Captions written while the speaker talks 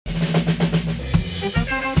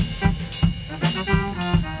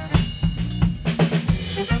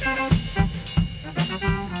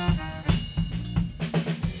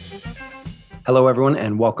Hello, everyone,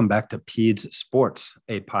 and welcome back to Peds Sports,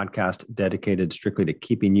 a podcast dedicated strictly to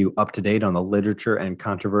keeping you up to date on the literature and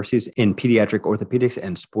controversies in pediatric orthopedics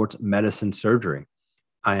and sports medicine surgery.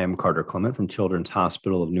 I am Carter Clement from Children's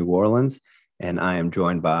Hospital of New Orleans, and I am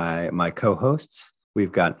joined by my co-hosts.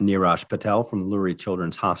 We've got Neeraj Patel from Lurie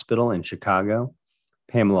Children's Hospital in Chicago,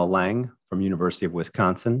 Pamela Lang from University of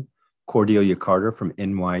Wisconsin, Cordelia Carter from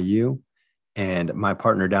NYU, and my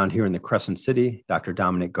partner down here in the Crescent City, Dr.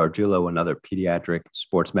 Dominic Gargiulo, another pediatric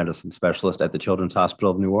sports medicine specialist at the Children's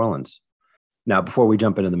Hospital of New Orleans. Now, before we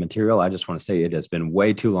jump into the material, I just want to say it has been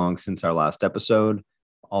way too long since our last episode.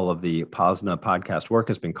 All of the POSNA podcast work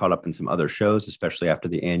has been caught up in some other shows, especially after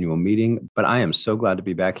the annual meeting. But I am so glad to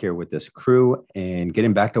be back here with this crew and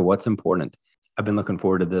getting back to what's important. I've been looking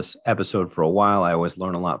forward to this episode for a while. I always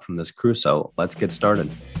learn a lot from this crew, so let's get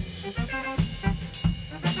started.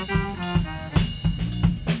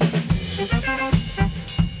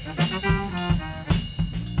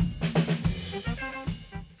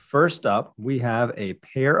 First up, we have a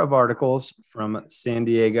pair of articles from San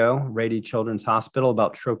Diego Rady Children's Hospital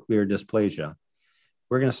about trochlear dysplasia.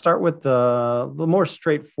 We're going to start with the more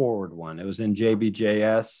straightforward one. It was in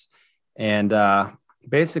JBJS, and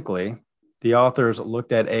basically, the authors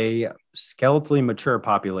looked at a skeletally mature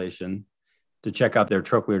population to check out their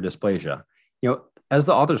trochlear dysplasia. As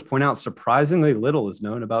the authors point out, surprisingly little is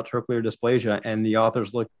known about trochlear dysplasia, and the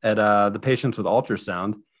authors looked at the patients with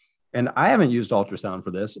ultrasound. And I haven't used ultrasound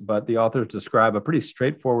for this, but the authors describe a pretty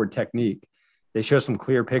straightforward technique. They show some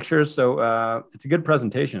clear pictures, so it's a good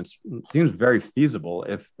presentation. It seems very feasible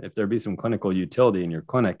if there be some clinical utility in your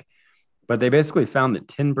clinic. But they basically found that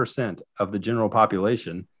 10% of the general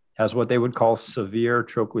population has what they would call severe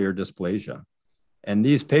trochlear dysplasia. And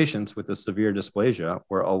these patients with the severe dysplasia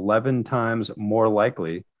were 11 times more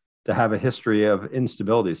likely to have a history of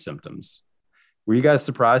instability symptoms. Were you guys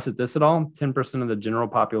surprised at this at all? 10% of the general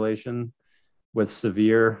population with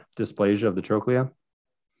severe dysplasia of the trochlea?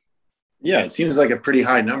 Yeah, it seems like a pretty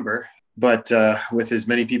high number, but with as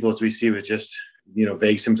many people as we see with just,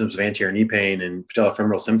 vague symptoms of anterior knee pain and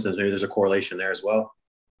patellofemoral symptoms, maybe there's a correlation there as well.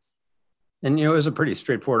 And, it was a pretty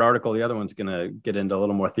straightforward article. The other one's going to get into a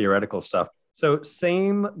little more theoretical stuff. So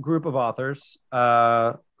same group of authors.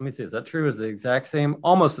 Let me see, is that true? Is the exact same?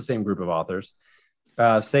 Almost the same group of authors.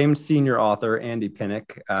 Same senior author, Andy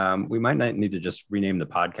Pinnock. We might not need to just rename the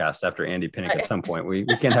podcast after Andy Pinnock at some point. We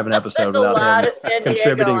can't have an episode without him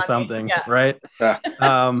contributing something, right?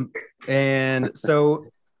 And so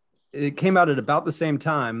it came out at about the same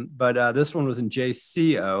time, but this one was in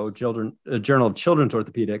JCO, Journal of Children's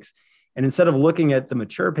Orthopedics. And instead of looking at the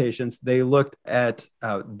mature patients, they looked at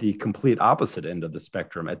the complete opposite end of the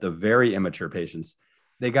spectrum, at the very immature patients.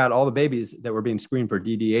 They got all the babies that were being screened for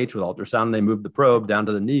DDH with ultrasound. And they moved the probe down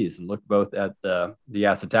to the knees and looked both at the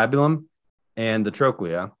acetabulum and the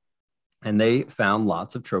trochlea. And they found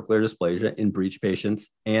lots of trochlear dysplasia in breech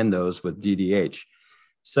patients and those with DDH.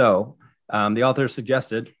 So the authors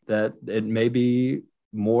suggested that it may be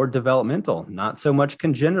more developmental, not so much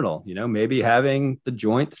congenital. Maybe having the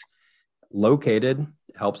joint located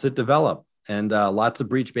helps it develop. And lots of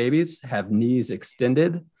breech babies have knees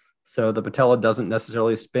extended, so the patella doesn't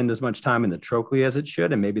necessarily spend as much time in the trochlea as it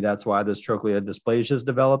should. And maybe that's why this trochlear dysplasia is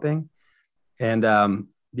developing. And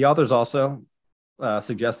the authors also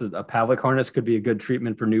suggested a Pavlik harness could be a good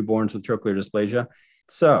treatment for newborns with trochlear dysplasia.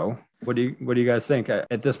 So what do you guys think?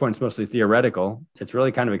 At this point, it's mostly theoretical. It's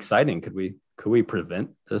really kind of exciting. Could we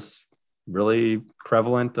prevent this really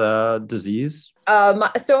prevalent disease?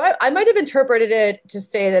 So I might have interpreted it to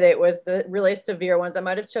say that it was the really severe ones. I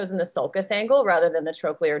might have chosen the sulcus angle rather than the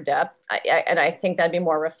trochlear depth. And I think that'd be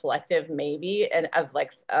more reflective maybe and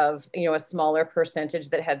of a smaller percentage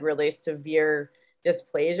that had really severe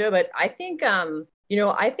dysplasia. But I think,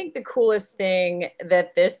 I think the coolest thing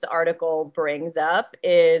that this article brings up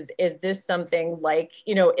is this something like,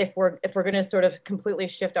 if we're going to sort of completely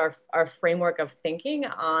shift our framework of thinking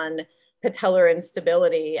on patellar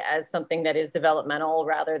instability as something that is developmental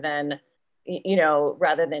rather than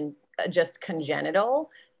just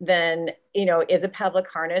congenital, then, is a Pavlik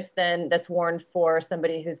harness then that's worn for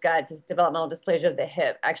somebody who's got developmental dysplasia of the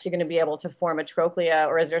hip actually going to be able to form a trochlea,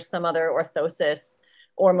 or is there some other orthosis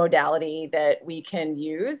or modality that we can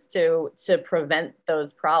use to prevent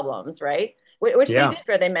those problemlike right? Which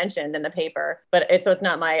they mentioned in the paper, but so it's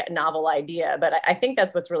not my novel idea, but I think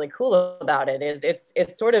that's what's really cool about it is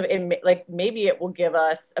it's sort of like maybe it will give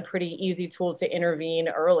us a pretty easy tool to intervene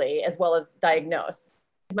early as well as diagnose.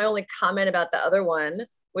 My only comment about the other one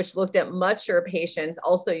which looked at mature patients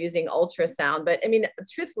also using ultrasound. But I mean,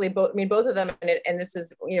 truthfully, both of them, and this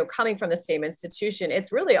is, coming from the same institution,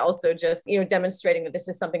 it's really also just, demonstrating that this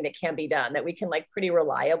is something that can be done, that we can like pretty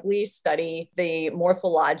reliably study the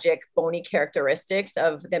morphologic bony characteristics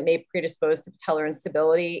that may predispose to patellar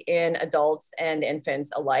instability in adults and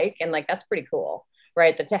infants alike. And like, that's pretty cool,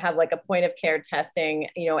 right? That to have like a point of care testing,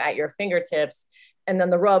 at your fingertips. And then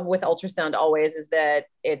the rub with ultrasound always is that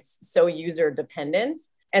it's so user dependent.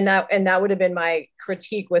 And that would have been my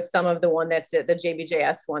critique with some of the one that's the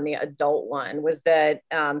JBJS one, the adult one, was that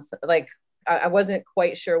I wasn't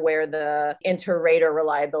quite sure where the inter-rater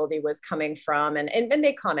reliability was coming from. And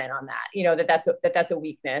they comment on that, that's a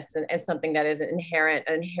weakness and something that is an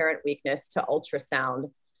inherent weakness to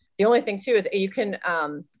ultrasound. The only thing too is you can,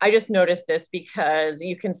 I just noticed this because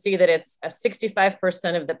you can see that it's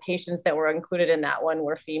 65% of the patients that were included in that one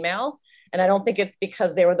were female. And I don't think it's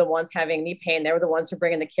because they were the ones having knee pain. They were the ones who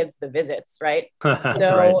bring in the kids to the visits, right? So,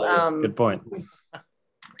 right. Good point.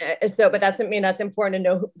 But that's important to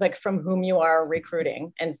know, like, from whom you are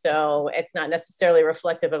recruiting. And so it's not necessarily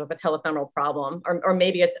reflective of a patellofemoral problem, or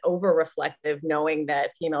maybe it's over reflective knowing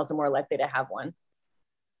that females are more likely to have one.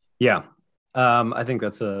 Yeah. I think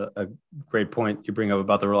that's a great point you bring up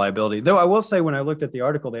about the reliability. Though I will say, when I looked at the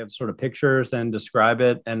article, they have sort of pictures and describe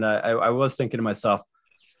it. And I was thinking to myself,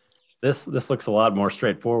 this looks a lot more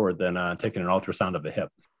straightforward than taking an ultrasound of the hip.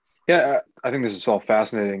 Yeah, I think this is all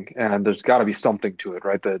fascinating, and there's got to be something to it,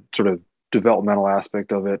 right? The sort of developmental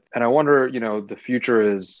aspect of it. And I wonder, the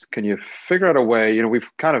future is, can you figure out a way, we've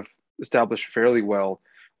kind of established fairly well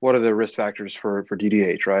what are the risk factors for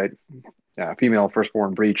DDH, right? Yeah, female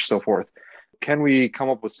firstborn breech, so forth. Can we come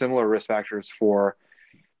up with similar risk factors for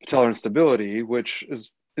patellar instability, which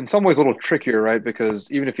is in some ways a little trickier, right? Because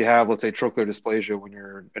even if you have, let's say, trochlear dysplasia when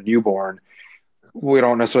you're a newborn, we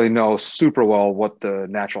don't necessarily know super well what the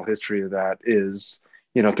natural history of that is,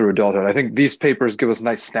 through adulthood. I think these papers give us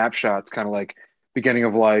nice snapshots, kind of like beginning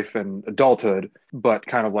of life and adulthood, but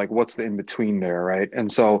kind of like what's the in between there, right?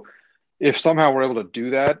 And so if somehow we're able to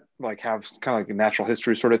do that, like have kind of like a natural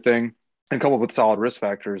history sort of thing and come up with solid risk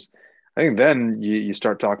factors, I think then you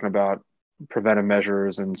start talking about preventive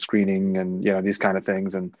measures and screening and, these kind of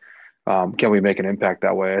things. And can we make an impact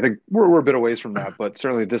that way? I think we're a bit away from that, but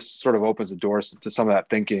certainly this sort of opens the doors to some of that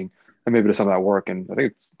thinking and maybe to some of that work. And I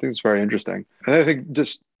think it's very interesting. And I think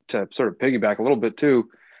just to sort of piggyback a little bit too,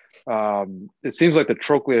 it seems like the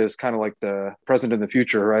trochlea is kind of like the present and the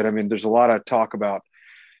future, right? I mean, there's a lot of talk about,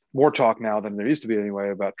 more talk now than there used to be anyway,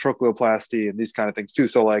 about trochleoplasty and these kind of things too.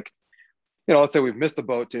 So like, let's say we've missed the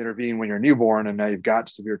boat to intervene when you're newborn and now you've got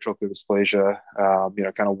severe trochlear dysplasia,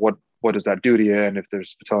 kind of what does that do to you? And if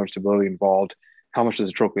there's patellar instability involved, how much does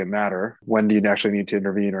the trochlea matter? When do you actually need to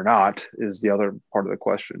intervene or not is the other part of the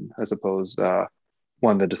question, as opposed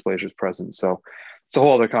when the dysplasia is present. So it's a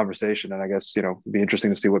whole other conversation. And I guess, it'd be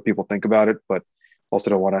interesting to see what people think about it, but also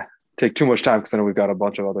don't want to take too much time because I know we've got a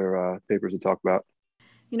bunch of other papers to talk about.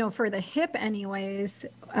 For the hip anyways,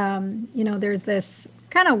 there's this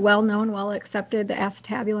kind of well-known, well-accepted, the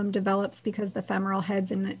acetabulum develops because the femoral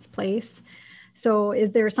head's in its place. So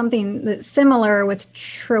is there something that's similar with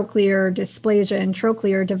trochlear dysplasia and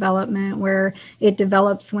trochlear development where it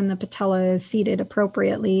develops when the patella is seated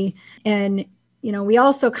appropriately? And, we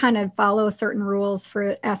also kind of follow certain rules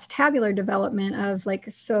for acetabular development of like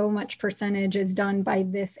so much percentage is done by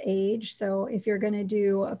this age. So if you're going to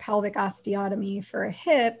do a pelvic osteotomy for a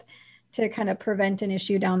hip to kind of prevent an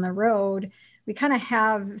issue down the road, we kind of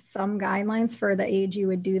have some guidelines for the age you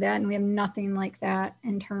would do that. And we have nothing like that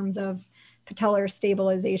in terms of patellar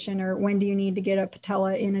stabilization or when do you need to get a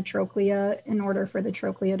patella in a trochlea in order for the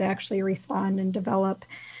trochlea to actually respond and develop.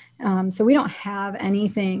 So we don't have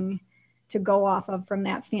anything to go off of from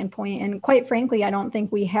that standpoint. And quite frankly, I don't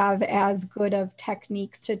think we have as good of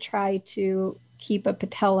techniques to try to keep a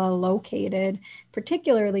patella located,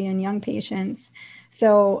 particularly in young patients.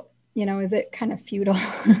 So, is it kind of futile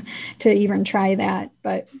to even try that?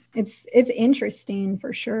 But it's interesting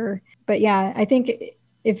for sure. But yeah, I think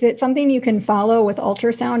if it's something you can follow with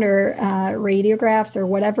ultrasound or radiographs or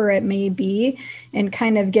whatever it may be, and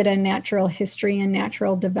kind of get a natural history and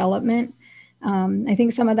natural development, I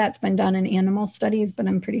think some of that's been done in animal studies, but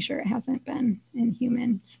I'm pretty sure it hasn't been in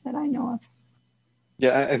humans that I know of.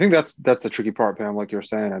 Yeah, I think that's the tricky part, Pam, like you're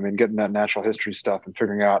saying. I mean, getting that natural history stuff and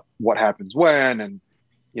figuring out what happens when and,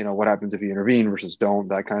 what happens if you intervene versus don't,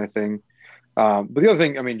 that kind of thing. But the other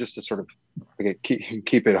thing, I mean, just to sort of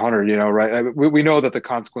keep it 100, right? We know that the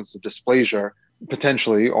consequences of dysplasia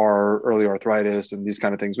potentially are early arthritis and these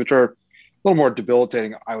kind of things, which are a little more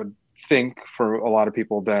debilitating, I would think, for a lot of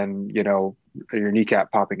people than, your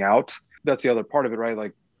kneecap popping out. That's the other part of it, right?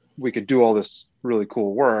 Like we could do all this really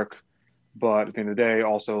cool work, but at the end of the day,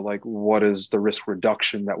 also like, what is the risk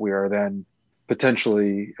reduction that we are then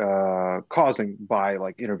potentially causing by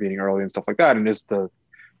like intervening early and stuff like that? And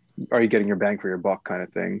are you getting your bang for your buck kind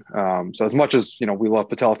of thing? So as much as, we love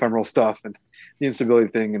patellofemoral stuff and the instability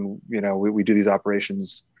thing, and, we do these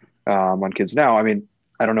operations on kids now, I mean,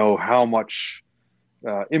 I don't know how much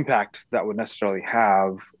impact that would necessarily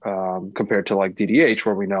have compared to like DDH,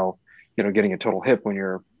 where we know, getting a total hip when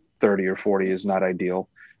you're 30 or 40 is not ideal.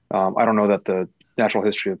 I don't know that the natural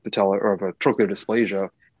history of patella or of a trochlear dysplasia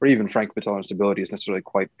or even frank patellar instability is necessarily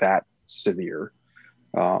quite that severe.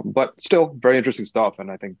 But still very interesting stuff.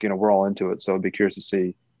 And I think, we're all into it. So I'd be curious to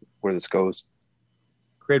see where this goes.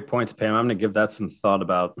 Great points, Pam. I'm going to give that some thought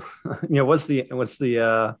about, what's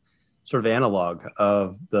the sort of analog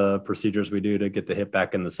of the procedures we do to get the hip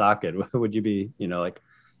back in the socket? Would you be, like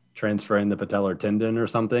transferring the patellar tendon or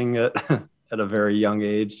something at a very young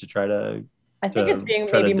age to try to, I think it's being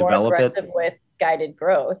maybe more aggressive with guided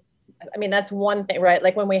growth. I mean, that's one thing, right?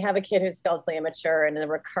 Like when we have a kid who's skeletally immature and a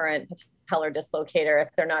recurrent patellar dislocator, if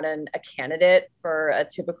they're not a candidate for a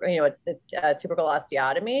tubercle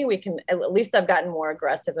osteotomy, we can, at least I've gotten more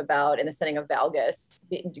aggressive about, in the setting of valgus,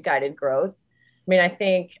 guided growth. I mean, I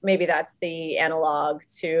think maybe that's the analog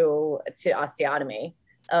to osteotomy,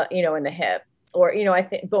 in the hip. Or, I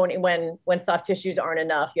think bony, when soft tissues aren't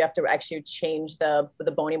enough, you have to actually change the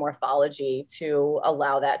bony morphology to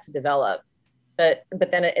allow that to develop. But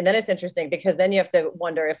then it's interesting, because then you have to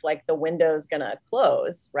wonder if like the window's going to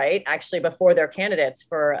close, right? Actually, before they're candidates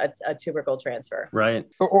for a tubercle transfer. Right.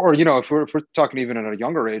 Or if we're talking even at a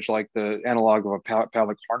younger age, like the analog of a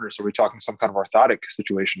patellar harness, are we talking some kind of orthotic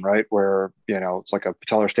situation, right? Where, it's like a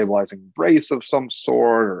patellar stabilizing brace of some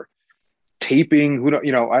sort, or taping,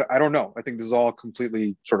 I don't know. I think this is all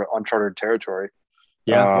completely sort of uncharted territory.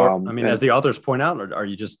 Yeah. As the authors point out, are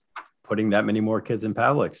you just putting that many more kids in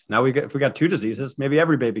Pavlik's? Now if we got two diseases, maybe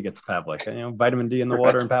every baby gets Pavlik, vitamin D in the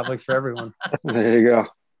water and Pavlik's for everyone. There you go.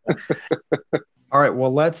 All right.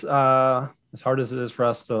 Well, let's, as hard as it is for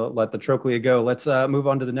us to let the trochlea go, let's move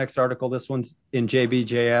on to the next article. This one's in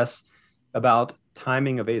JBJS about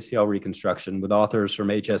timing of ACL reconstruction, with authors from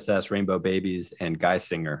HSS, Rainbow Babies, and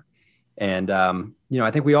Geisinger. And,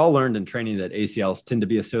 I think we all learned in training that ACLs tend to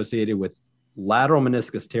be associated with lateral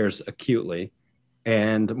meniscus tears acutely,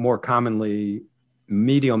 and more commonly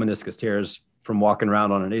medial meniscus tears from walking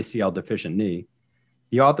around on an ACL deficient knee.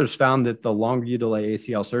 The authors found that the longer you delay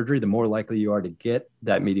ACL surgery, the more likely you are to get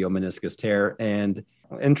that medial meniscus tear. And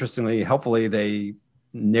interestingly, helpfully, they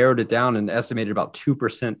narrowed it down and estimated about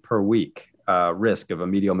 2% per week risk of a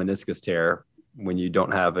medial meniscus tear when you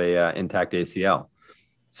don't have a intact ACL.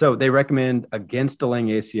 So they recommend against delaying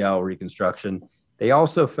ACL reconstruction. They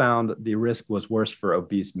also found the risk was worse for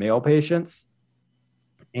obese male patients,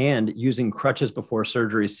 and using crutches before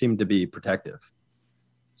surgery seemed to be protective.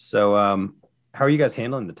 So how are you guys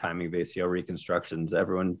handling the timing of ACL reconstructions?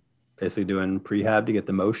 Everyone basically doing prehab to get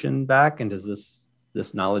the motion back? And does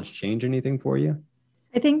this knowledge change anything for you?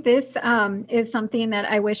 I think this is something that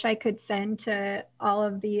I wish I could send to all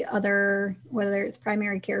of the other, whether it's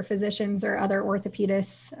primary care physicians or other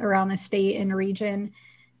orthopedists around the state and region,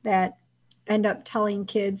 that end up telling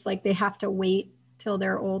kids like they have to wait till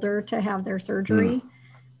they're older to have their surgery.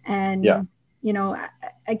 And,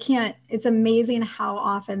 I can't, it's amazing how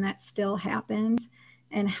often that still happens,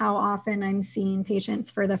 and how often I'm seeing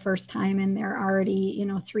patients for the first time and they're already,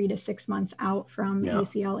 3 to 6 months out from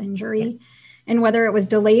ACL injury. And whether it was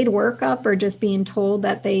delayed workup or just being told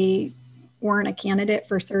that they weren't a candidate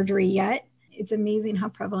for surgery yet, it's amazing how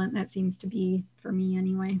prevalent that seems to be, for me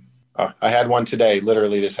anyway. I had one today,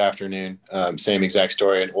 literally this afternoon. Same exact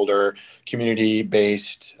story. An older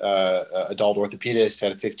community-based adult orthopedist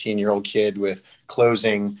had a 15-year-old kid with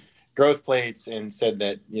closing growth plates, and said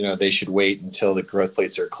that, they should wait until the growth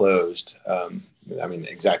plates are closed.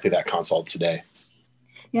 Exactly that consult today.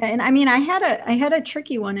 Yeah. And I had a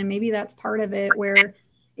tricky one, and maybe that's part of it, where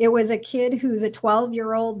it was a kid who's a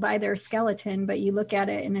 12-year-old by their skeleton, but you look at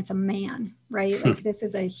it and it's a man, right? Like this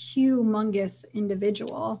is a humongous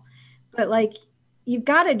individual, but like, you've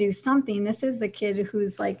got to do something. This is the kid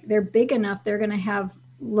who's like, they're big enough, they're going to have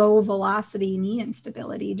low velocity knee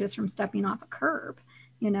instability just from stepping off a curb,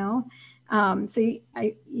 So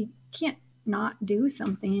you can't not do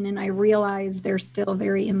something. And I realize they're still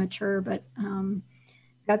very immature, but,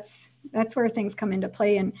 that's where things come into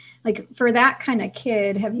play. And like for that kind of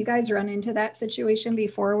kid, have you guys run into that situation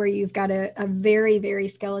before, where you've got a very, very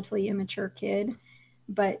skeletally immature kid,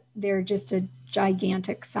 but they're just a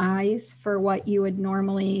gigantic size for what you would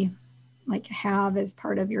normally like have as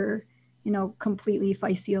part of your, completely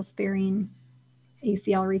physeal sparing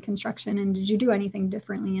ACL reconstruction? And did you do anything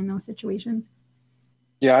differently in those situations?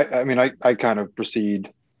 Yeah, I mean, I kind of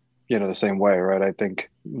proceed, the same way, right? I think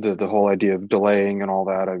the whole idea of delaying and all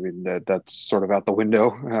that, I mean, that's sort of out the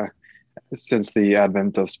window since the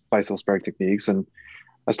advent of bicycle sparing techniques. And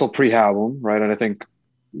I still prehab them, right? And I think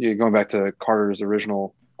going back to Carter's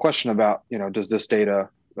original question about, does this data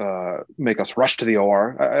make us rush to the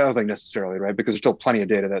OR? I don't think necessarily, right? Because there's still plenty of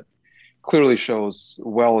data that clearly shows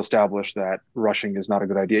well established that rushing is not a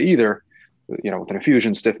good idea either, with an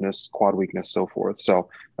effusion, stiffness, quad weakness, so forth. So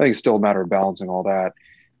I think it's still a matter of balancing all that.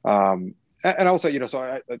 And also,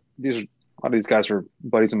 so these are, a lot of these guys are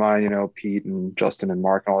buddies of mine, Pete and Justin and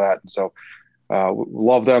Mark and all that. And so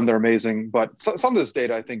love them. They're amazing. But some of this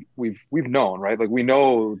data, I think we've known, right? Like we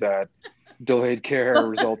know that delayed care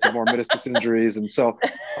results in more meniscus injuries. And so,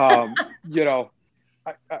 I'm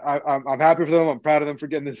happy for them. I'm proud of them for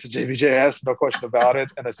getting this to JBJS, no question about it.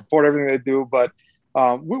 And I support everything they do. But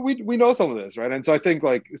we know some of this, right? And so I think,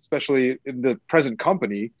 like, especially in the present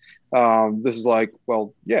company, this is like,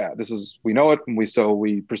 well, yeah, we know it, and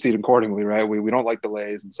we proceed accordingly, right? We don't like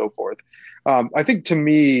delays and so forth. I think to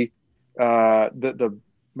me,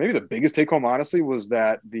 maybe the biggest take home, honestly, was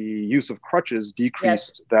that the use of crutches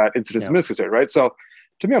decreased that incidence of meniscus, right? So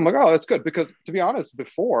to me, I'm like, oh, that's good, because to be honest,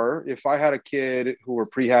 before, if I had a kid who were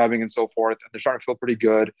prehabbing and so forth, and they're starting to feel pretty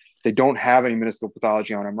good, they don't have any meniscal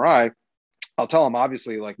pathology on MRI, I'll tell them,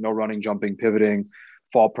 obviously, like, no running, jumping, pivoting,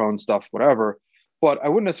 fall prone stuff, whatever. But I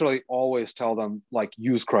wouldn't necessarily always tell them, like,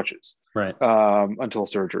 use crutches, right, until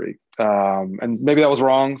surgery. And maybe that was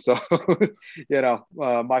wrong. So,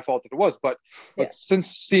 my fault if it was. But since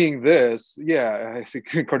seeing this, I see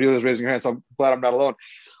Cordelia's raising her hand, so I'm glad I'm not alone.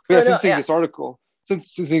 But since seeing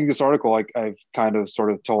this article, like, I've kind of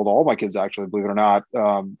sort of told all my kids, actually, believe it or not,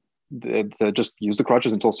 to just use the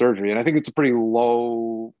crutches until surgery. And I think it's a pretty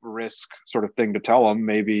low risk sort of thing to tell them.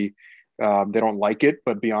 Maybe they don't like it,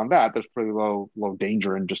 but beyond that, there's pretty low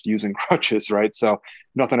danger in just using crutches, right? So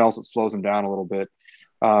nothing else that slows them down a little bit.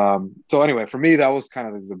 So anyway, for me, that was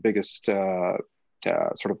kind of the biggest sort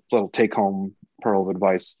of little take home pearl of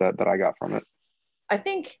advice that I got from it. I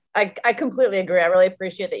think I completely agree. I really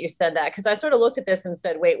appreciate that you said that, because I sort of looked at this and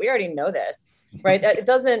said, wait, we already know this. Right.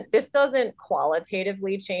 This doesn't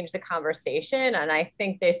qualitatively change the conversation. And I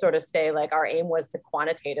think they sort of say, like, our aim was to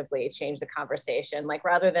quantitatively change the conversation. Like,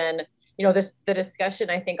 rather than, the discussion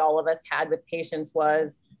I think all of us had with patients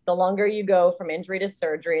was, the longer you go from injury to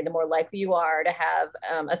surgery, the more likely you are to have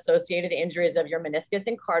associated injuries of your meniscus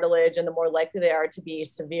and cartilage, and the more likely they are to be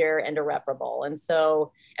severe and irreparable. And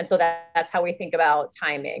so that's how we think about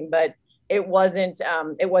timing. But it wasn't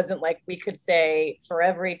like we could say for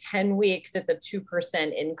every 10 weeks, it's a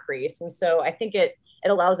 2% increase. And so I think it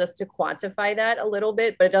allows us to quantify that a little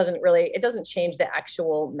bit, but it doesn't change the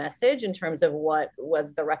actual message in terms of what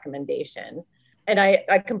was the recommendation. And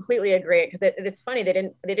I completely agree, because it's funny, they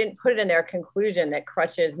didn't put it in their conclusion that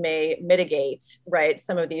crutches may mitigate, right,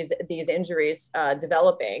 some of these injuries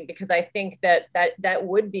developing, because I think that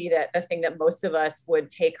would be the thing that most of us would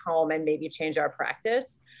take home and maybe change our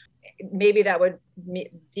practice. Maybe that would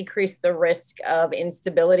decrease the risk of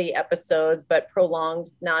instability episodes, but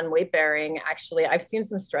prolonged non-weight bearing. Actually, I've seen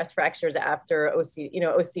some stress fractures after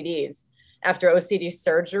OCDs, after OCD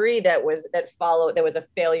surgery that was a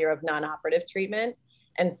failure of non-operative treatment.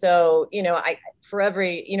 And so,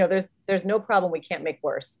 there's no problem we can't make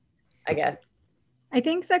worse, I guess. I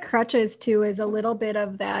think the crutches too is a little bit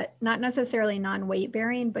of that, not necessarily non-weight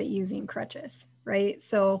bearing, but using crutches, right?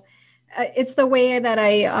 So it's the way that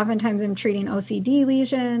I oftentimes am treating OCD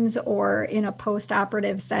lesions, or in a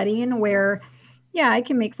post-operative setting where, I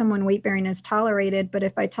can make someone weight bearing as tolerated, but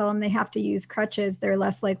if I tell them they have to use crutches, they're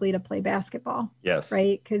less likely to play basketball. Yes.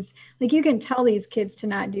 Right. Because, like, you can tell these kids to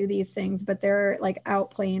not do these things, but they're, like,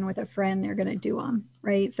 out playing with a friend, they're going to do them.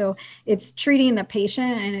 Right. So it's treating the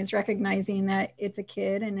patient, and it's recognizing that it's a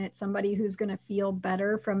kid and it's somebody who's going to feel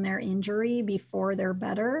better from their injury before they're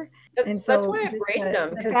better. And so that's why I embrace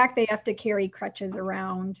them. The fact they have to carry crutches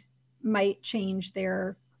around might change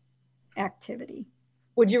their activity.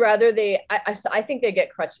 Would you rather I think they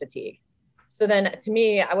get crutch fatigue. So then, to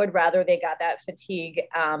me, I would rather they got that fatigue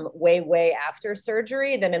way after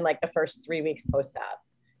surgery than in, like, the first 3 weeks post-op.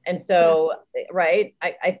 And so, right,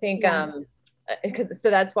 I think, so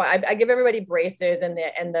that's why I give everybody braces and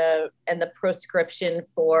the prescription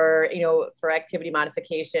for activity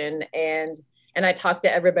modification. And I talk to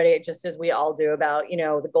everybody, just as we all do, about,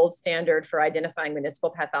 the gold standard for identifying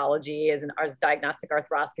meniscal pathology is our diagnostic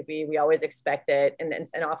arthroscopy. We always expect it and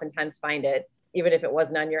oftentimes find it, even if it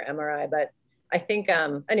wasn't on your MRI. But I think,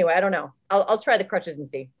 anyway, I don't know. I'll try the crutches and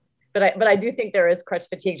see. But I do think there is crutch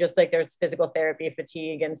fatigue, just like there's physical therapy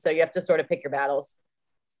fatigue. And so you have to sort of pick your battles.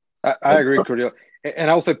 I agree, Cordelia.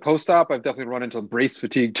 And I will say post-op, I've definitely run into brace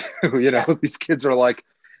fatigue too. These kids are like,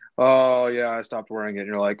 oh yeah, I stopped wearing it. And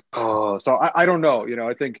you're like, oh, so I don't know,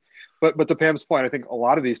 I think, but to Pam's point, I think a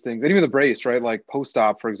lot of these things, and even the brace, right? Like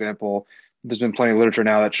post-op, for example, there's been plenty of literature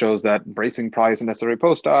now that shows that bracing probably isn't necessarily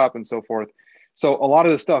post-op and so forth. So a lot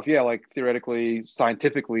of this stuff, yeah, like theoretically,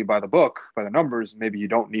 scientifically by the book, by the numbers, maybe you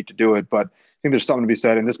don't need to do it, but I think there's something to be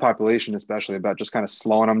said in this population, especially about just kind of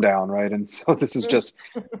slowing them down, right? And so this is just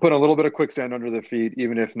put a little bit of quicksand under their feet,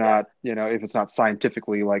 even if not, if it's not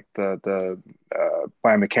scientifically like the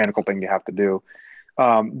biomechanical thing you have to do.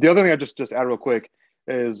 The other thing I just add real quick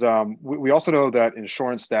is we also know that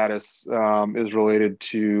insurance status is related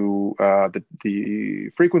to the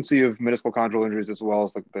frequency of meniscal chondral injuries as well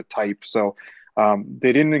as the type. So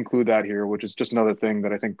they didn't include that here, which is just another thing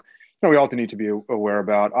that I think we all need to be aware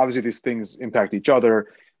about. Obviously, these things impact each other,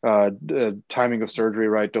 timing of surgery,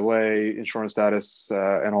 right, delay, insurance status,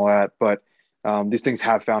 and all that. But these things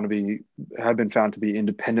have been found to be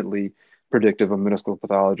independently predictive of meniscal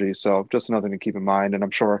pathology. So just another thing to keep in mind. And I'm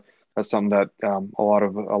sure that's something that a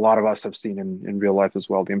lot of us have seen in real life as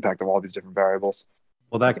well, the impact of all these different variables.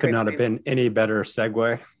 Well, that could not have been any better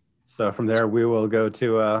segue. So from there, we will go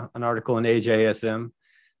to an article in AJSM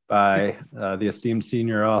by the esteemed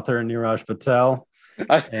senior author, Neeraj Patel.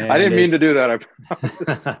 I didn't mean to do that, I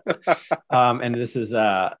promise. And this is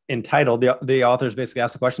entitled, the authors basically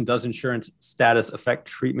asked the question, does insurance status affect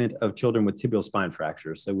treatment of children with tibial spine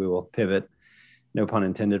fractures? So we will pivot, no pun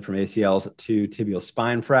intended, from ACLs to tibial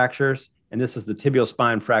spine fractures. And this is the Tibial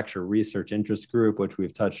Spine Fracture Research Interest Group, which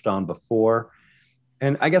we've touched on before.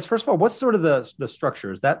 And I guess, first of all, what's sort of the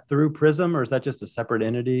structure? Is that through PRISM or is that just a separate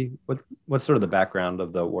entity? What's sort of the background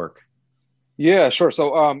of the work? Yeah, sure.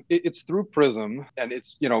 So it's through PRISM and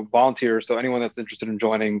it's, volunteer. So anyone that's interested in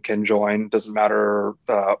joining can join. Doesn't matter,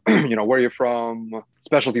 where you're from,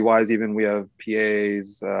 specialty wise, even we have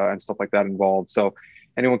PAs and stuff like that involved. So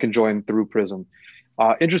anyone can join through PRISM.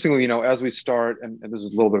 Interestingly, as we start, and this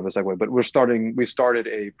is a little bit of a segue, but we've started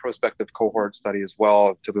a prospective cohort study as well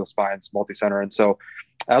of tibial spines, multi-center. And so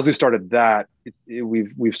as we started that,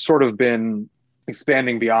 we've sort of been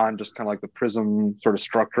expanding beyond just kind of like the PRISM sort of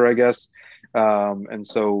structure, I guess. And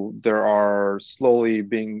so there are slowly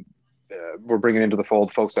we're bringing into the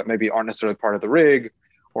fold folks that maybe aren't necessarily part of the RIG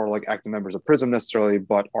or like active members of PRISM necessarily,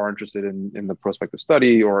 but are interested in the prospective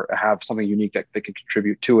study or have something unique that they can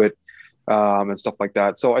contribute to it. And stuff like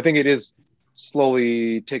that. So I think it is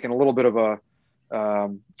slowly taking a little bit of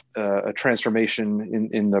a transformation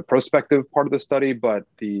in the prospective part of the study, but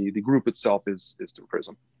the group itself is through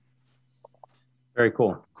PRISM. Very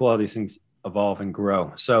cool. Cool how these things evolve and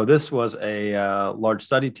grow. So this was a large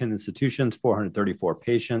study, 10 institutions, 434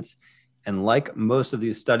 patients. And like most of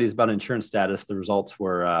these studies about insurance status, the results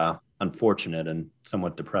were unfortunate and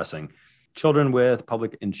somewhat depressing. Children with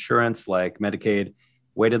public insurance like Medicaid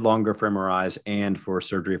waited longer for MRIs and for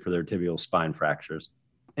surgery for their tibial spine fractures.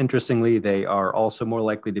 Interestingly, they are also more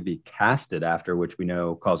likely to be casted after, which we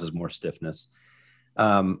know causes more stiffness.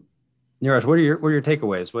 Neeraj, what are your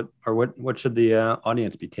takeaways? What should the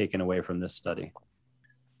audience be taken away from this study?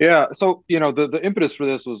 Yeah, so the impetus for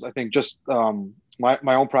this was, I think, just my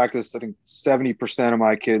own practice. I think 70% of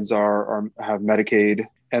my kids have Medicaid.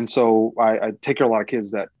 And so I take care of a lot of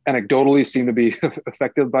kids that anecdotally seem to be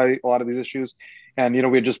affected by a lot of these issues. And,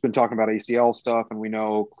 we had just been talking about ACL stuff, and we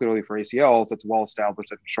know clearly for ACLs, that's well established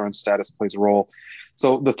that insurance status plays a role.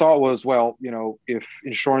 So the thought was, well, if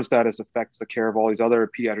insurance status affects the care of all these other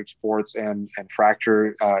pediatric sports and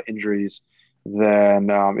fracture injuries, then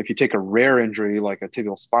if you take a rare injury like a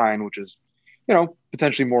tibial spine, which is,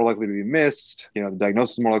 potentially more likely to be missed, the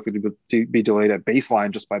diagnosis is more likely to be delayed at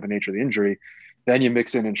baseline just by the nature of the injury, then you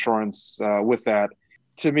mix in insurance with that.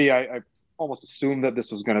 To me, I almost assumed that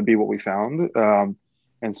this was going to be what we found.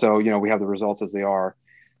 And so, we have the results as they are.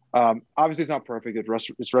 Obviously, it's not perfect.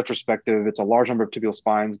 It's retrospective. It's a large number of tibial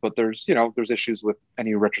spines, but there's issues with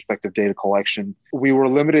any retrospective data collection. We were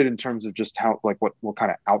limited in terms of just how, like, what kind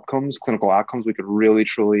of outcomes, clinical outcomes we could really,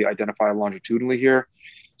 truly identify longitudinally here.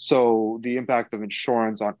 So the impact of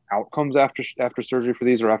insurance on outcomes after surgery for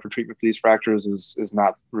these or after treatment for these fractures is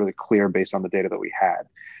not really clear based on the data that we had.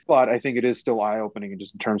 But I think it is still eye-opening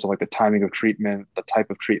just in terms of like the timing of treatment, the type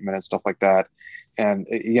of treatment and stuff like that. And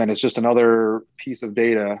again, it's just another piece of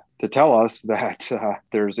data to tell us that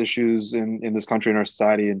there's issues in this country and our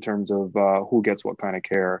society in terms of who gets what kind of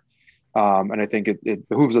care. And I think it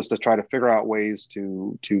behooves us to try to figure out ways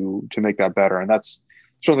to make that better. And that's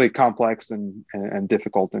certainly complex and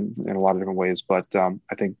difficult in a lot of different ways. But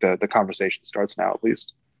I think the conversation starts now, at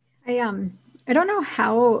least. I don't know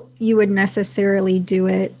how you would necessarily do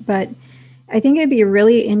it, but I think it'd be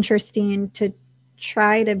really interesting to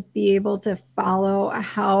try to be able to follow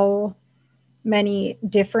how many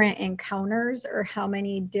different encounters or how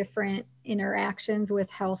many different interactions with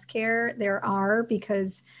healthcare there are,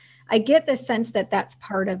 because I get the sense that that's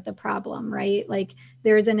part of the problem, right? Like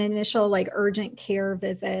there's an initial like urgent care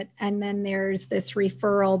visit, and then there's this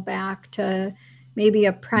referral back to maybe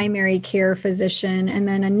a primary care physician, and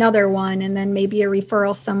then another one, and then maybe a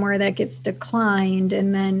referral somewhere that gets declined,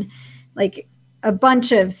 and then like a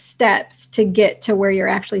bunch of steps to get to where you're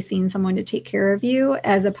actually seeing someone to take care of you,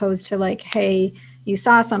 as opposed to like, hey, you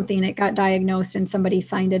saw something, it got diagnosed, and somebody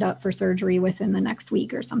signed it up for surgery within the next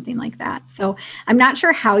week or something like that. So I'm not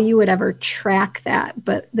sure how you would ever track that,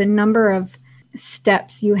 but the number of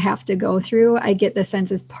steps you have to go through, I get the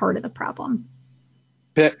sense is part of the problem.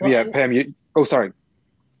 Yeah, Pam, sorry.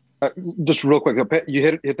 Just real quick, you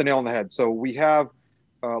hit the nail on the head. So we have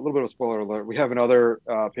a little bit of a spoiler alert. We have another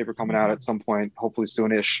paper coming out at some point, hopefully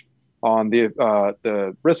soonish, on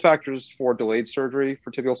the risk factors for delayed surgery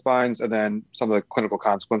for tibial spines, and then some of the clinical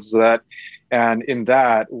consequences of that. And in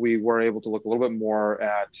that, we were able to look a little bit more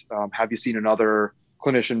at have you seen another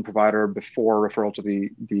clinician provider before referral to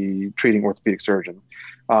the treating orthopedic surgeon.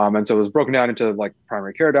 And so it was broken down into like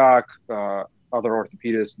primary care doc, other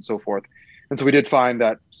orthopedists, and so forth. And so we did find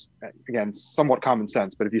that, again, somewhat common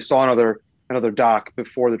sense, but if you saw another doc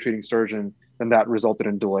before the treating surgeon, then that resulted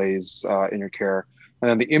in delays in your care. And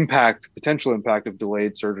then the potential impact of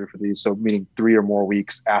delayed surgery for these, so meaning 3 or more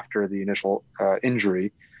weeks after the initial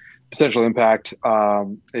injury, potential impact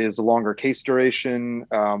is a longer case duration.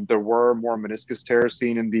 There were more meniscus tears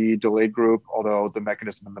seen in the delayed group, although the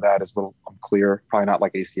mechanism of that is a little unclear, probably not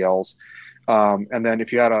like ACLs. And then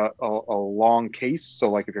if you had a long case, so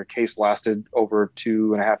like if your case lasted over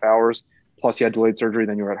 2.5 hours, plus you had delayed surgery,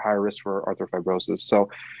 then you're at higher risk for arthrofibrosis. So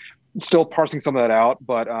still parsing some of that out,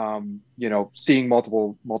 but seeing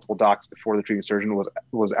multiple docs before the treating surgeon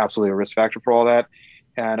was absolutely a risk factor for all that.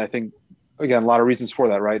 And I think, again, a lot of reasons for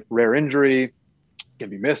that, right? Rare injury can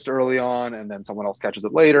be missed early on, and then someone else catches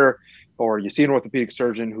it later, or you see an orthopedic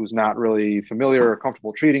surgeon who's not really familiar or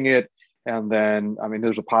comfortable treating it. And then,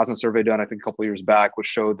 there's a POSNA survey done, I think, a couple of years back, which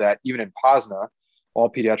showed that even in POSNA, all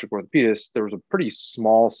pediatric orthopedists, there was a pretty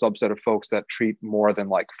small subset of folks that treat more than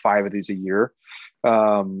like 5 of these a year.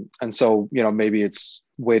 And so, maybe it's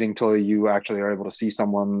waiting till you actually are able to see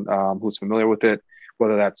someone who's familiar with it,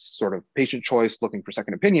 whether that's sort of patient choice, looking for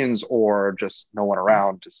second opinions, or just no one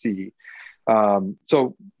around to see.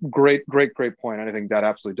 So great point. And I think that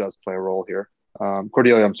absolutely does play a role here.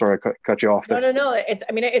 Cordelia, I'm sorry I cut you off there. No.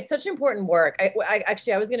 It's such important work. I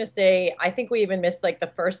was going to say, I think we even missed like the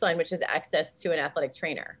first line, which is access to an athletic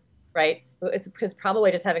trainer, right? It's because probably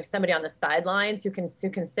just having somebody on the sidelines who can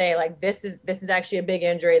say like, this is actually a big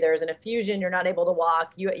injury. There's an effusion. You're not able to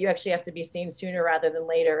walk. You actually have to be seen sooner rather than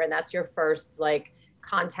later. And that's your first like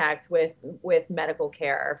contact with medical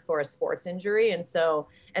care for a sports injury.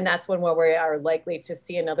 And that's when we are likely to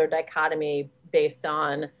see another dichotomy based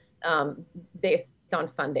on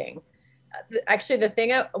funding. Actually,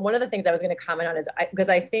 one of the things I was going to comment on is because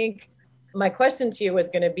I think my question to you was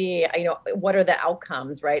going to be, what are the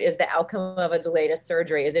outcomes, right? Is the outcome of a delayed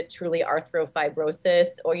surgery, is it truly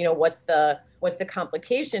arthrofibrosis, or, what's the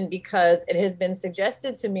complication? Because it has been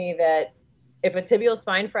suggested to me that if a tibial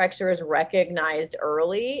spine fracture is recognized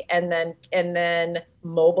early and then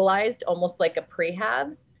mobilized almost like a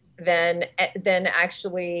prehab, then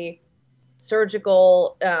actually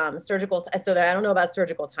surgical, so that I don't know about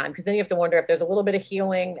surgical time, because then you have to wonder if there's a little bit of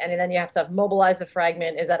healing and then you have to mobilize the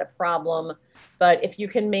fragment. Is that a problem? But if you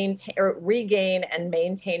can maintain or regain and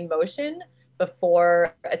maintain motion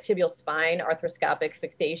before a tibial spine arthroscopic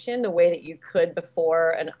fixation, the way that you could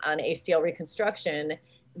before an ACL reconstruction,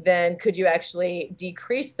 then could you actually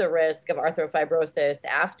decrease the risk of arthrofibrosis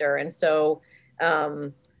after? And so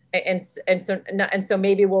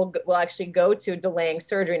maybe we'll actually go to delaying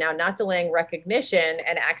surgery now, not delaying recognition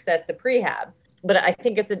and access to prehab. But I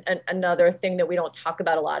think it's another thing that we don't talk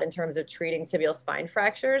about a lot in terms of treating tibial spine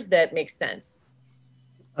fractures that makes sense.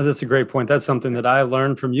 Oh, that's a great point. That's something that I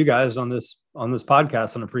learned from you guys on this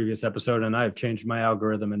podcast on a previous episode, and I've changed my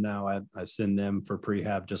algorithm, and now I send them for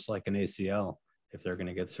prehab just like an ACL if they're going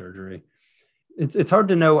to get surgery. It's hard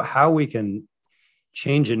to know how we can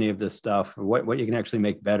change any of this stuff, what you can actually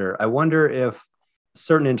make better. I wonder if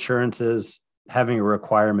certain insurances having a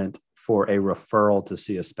requirement for a referral to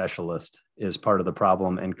see a specialist is part of the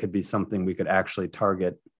problem and could be something we could actually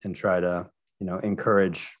target and try to,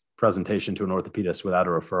 encourage presentation to an orthopedist without a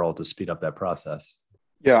referral to speed up that process.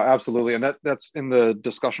 Yeah, absolutely. And that's in the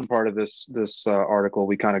discussion part of this article.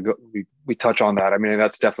 We kind of we touch on that. I mean,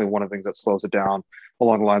 that's definitely one of the things that slows it down,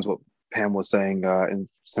 along the lines of what Pam was saying, in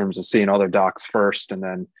terms of seeing other docs first and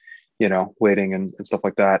then, waiting and stuff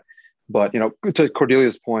like that. But, to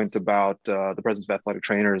Cordelia's point about the presence of athletic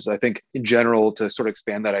trainers, I think in general, to sort of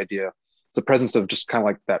expand that idea, it's the presence of just kind of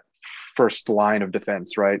like that first line of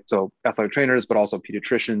defense, right? So athletic trainers, but also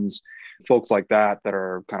pediatricians, folks like that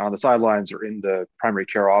are kind of on the sidelines or in the primary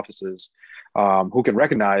care offices, who can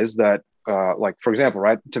recognize that, like, for example,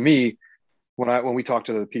 right, to me, when we talk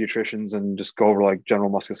to the pediatricians and just go over like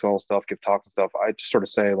general musculoskeletal stuff, give talks and stuff, I just sort of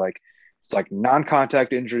say, like, it's like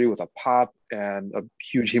non-contact injury with a pop and a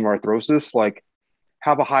huge hemarthrosis, like,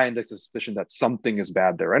 have a high index of suspicion that something is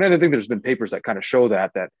bad there. And I think there's been papers that kind of show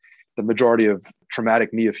that the majority of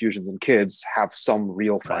traumatic knee effusions in kids have some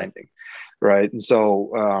real finding, right? And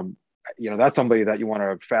so, that's somebody that you want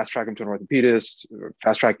to fast track them to an orthopedist,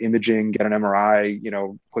 fast track imaging, get an MRI,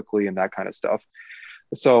 quickly, and that kind of stuff.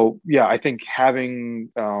 So yeah, I think having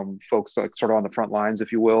folks like sort of on the front lines,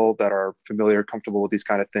 if you will, that are familiar, comfortable with these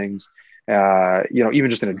kind of things, even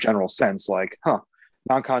just in a general sense, like,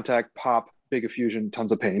 non-contact, pop, big effusion,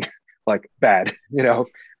 tons of pain, like bad,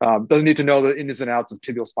 doesn't need to know the ins and outs of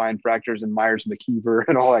tibial spine fractures and Myers-McKeever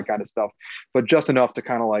and all that kind of stuff, but just enough to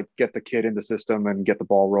kind of like get the kid in the system and get the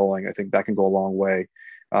ball rolling. I think that can go a long way.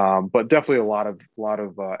 But definitely a lot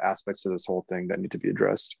of aspects of this whole thing that need to be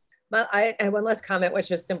addressed. Well, I have one last comment,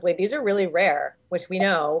 which is simply, these are really rare, which we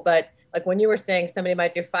know, but like when you were saying somebody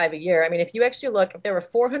might do 5 a year, I mean, if you actually look, if there were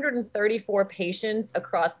 434 patients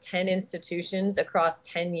across 10 institutions across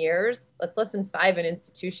 10 years, that's less than 5 an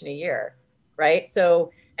institution a year, right?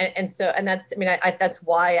 So, and that's, I mean, that's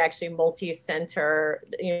why actually multi-center,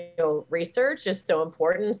 research is so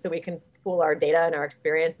important, so we can pool our data and our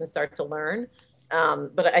experience and start to learn.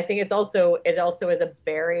 But I think it also is a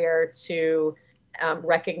barrier to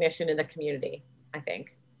recognition in the community, I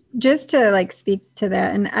think. Just to like speak to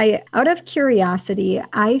that, and out of curiosity,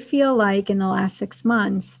 I feel like in the last 6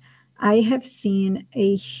 months, I have seen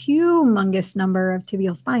a humongous number of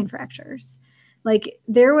tibial spine fractures. Like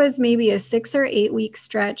there was maybe a 6 or 8 week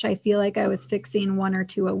stretch. I feel like I was fixing 1 or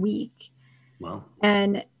 2 a week. Wow.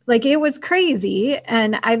 And like, it was crazy.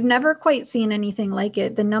 And I've never quite seen anything like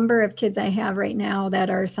it. The number of kids I have right now that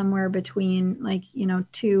are somewhere between like,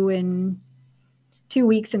 2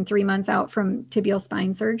 weeks and 3 months out from tibial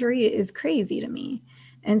spine surgery is crazy to me.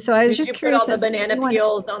 And so I was just curious. Did you put all the banana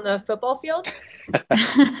peels on the football field?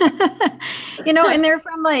 And they're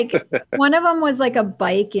from like, one of them was like a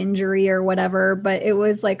bike injury or whatever, but it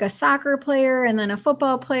was like a soccer player and then a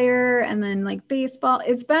football player and then like baseball.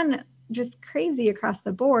 It's been just crazy across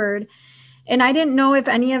the board. And I didn't know if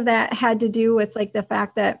any of that had to do with like the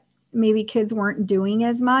fact that maybe kids weren't doing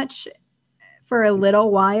as much for a little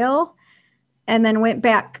while and then went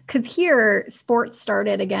back, because here sports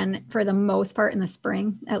started again for the most part in the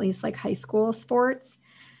spring, at least like high school sports.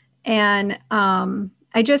 And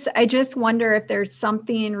I just wonder if there's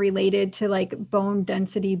something related to like bone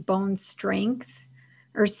density, bone strength,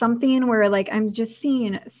 or something where like I'm just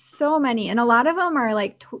seeing so many, and a lot of them are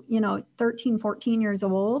like 13, 14 years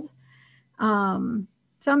old, some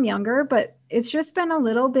younger, but it's just been a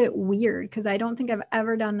little bit weird because I don't think I've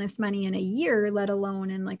ever done this many in a year, let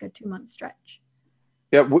alone in like a 2-month stretch.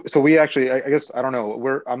 Yeah, so we actually, I guess, I don't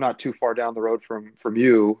know, I'm not too far down the road from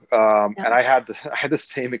you, and I had the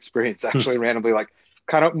same experience actually randomly, like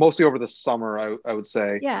kind of mostly over the summer, I would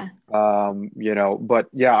say. Yeah. But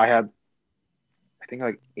yeah, I had, I think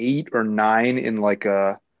like 8 or 9 in like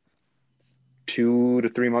a 2 to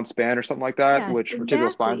 3 month span or something like that, which for tibial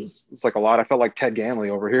spines, it's like a lot. I felt like Ted Ganley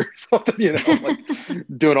over here, something, like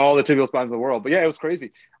doing all the tibial spines in the world. But yeah, it was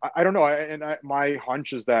crazy. I don't know. My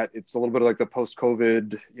hunch is that it's a little bit of like the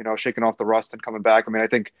post-COVID, shaking off the rust and coming back. I mean, I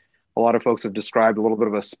think a lot of folks have described a little bit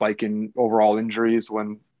of a spike in overall injuries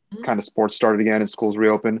when kind of sports started again and schools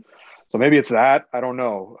reopened. So maybe it's that. I don't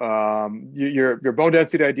know. Your bone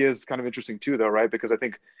density idea is kind of interesting too, though, right? Because I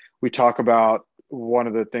think we talk about one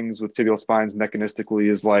of the things with tibial spines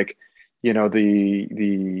mechanistically is like,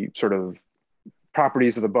 the sort of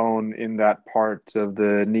properties of the bone in that part of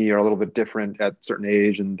the knee are a little bit different at a certain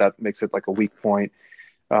age, and that makes it like a weak point.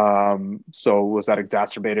 So was that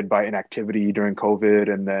exacerbated by inactivity during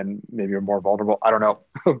COVID, and then maybe you're more vulnerable? I don't know,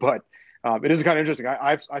 but it is kind of interesting.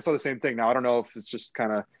 I saw the same thing. Now I don't know if it's just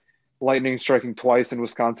kind of lightning striking twice in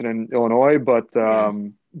Wisconsin and Illinois, but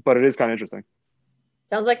it is kind of interesting.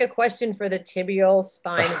 Sounds like a question for the tibial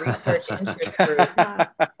spine research interest group.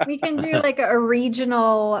 We can do like a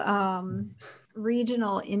regional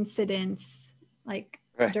incidents, like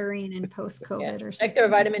during and post-COVID, or check their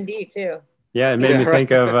vitamin D too. Yeah, it made Yeah, me right.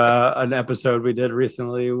 think of an episode we did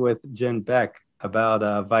recently with Jen Beck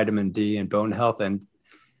about vitamin D and bone health, and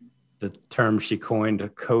the term she coined,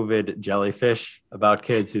 COVID jellyfish, about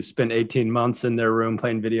kids who spent 18 months in their room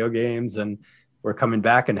playing video games and were coming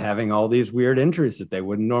back and having all these weird injuries that they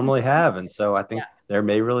wouldn't normally have. And so I think there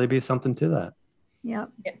may really be something to that. Yep.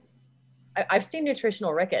 Yeah. I've seen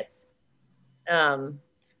nutritional rickets from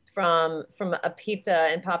a pizza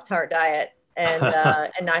and Pop-Tart diet. And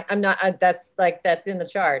I'm not that's in the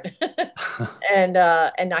chart and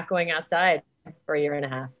not going outside for a year and a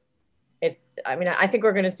half. I think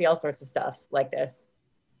we're going to see all sorts of stuff like this.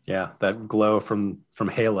 Yeah, that glow from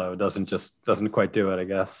Halo doesn't quite do it, I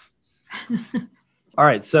guess. All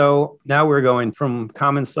right, so now we're going from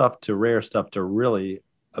common stuff to rare stuff to really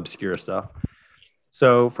obscure stuff.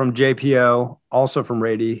 So from JPO, also from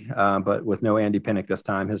Rady, but with no Andy Pinnock this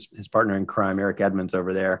time, his partner in crime, Eric Edmonds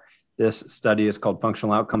over there. This study is called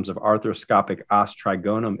Functional Outcomes of Arthroscopic Os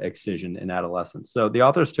Trigonum Excision in Adolescents. So the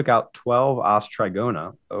authors took out 12 os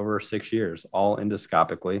trigona over 6 years, all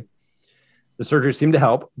endoscopically. The surgery seemed to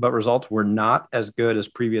help, but results were not as good as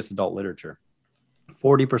previous adult literature.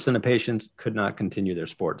 40% of patients could not continue their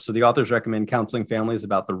sport. So the authors recommend counseling families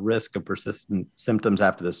about the risk of persistent symptoms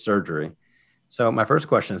after this surgery. So my first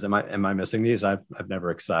question is, am I missing these? I've never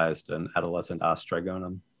excised an adolescent os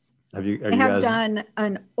trigonum. I have done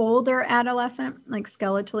an older adolescent, like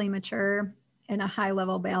skeletally mature and a high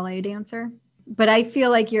level ballet dancer. But I feel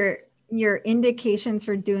like your indications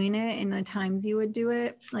for doing it and the times you would do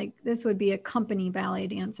it, like this would be a company ballet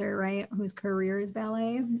dancer, right? Whose career is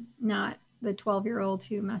ballet, not the 12-year-old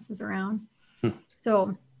who messes around.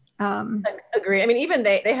 So agree. I mean, even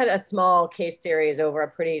they had a small case series over a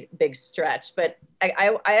pretty big stretch, but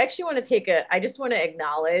I actually want to I just want to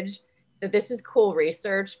acknowledge that this is cool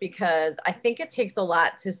research, because I think it takes a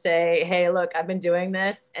lot to say, hey, look, I've been doing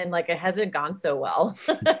this and like it hasn't gone so well.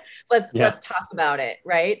 Let's talk about it,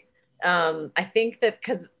 right? I think that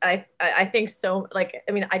because I think so, like,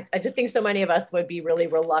 I mean, I just think so many of us would be really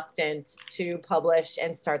reluctant to publish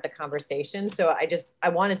and start the conversation. So I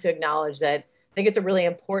wanted to acknowledge that I think it's a really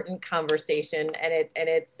important conversation, and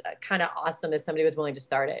it's kind of awesome that somebody was willing to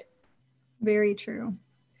start it. Very true.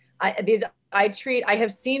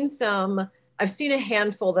 I've seen a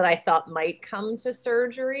handful that I thought might come to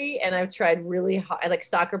surgery, and I've tried really hard, like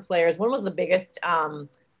soccer players. One was the biggest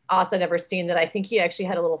os I'd ever seen, that I think he actually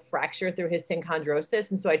had a little fracture through his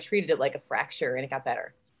synchondrosis. And so I treated it like a fracture and it got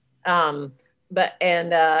better. And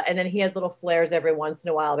then he has little flares every once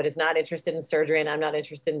in a while, but is not interested in surgery, and I'm not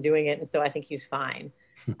interested in doing it. And so I think he's fine.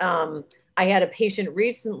 I had a patient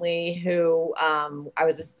recently who I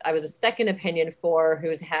was a second opinion for,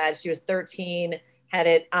 she was 13, had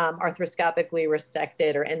it arthroscopically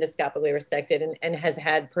resected or endoscopically resected, and has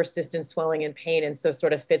had persistent swelling and pain. And so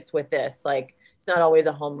sort of fits with this, like it's not always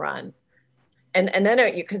a home run. And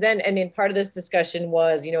then, because then, I mean, part of this discussion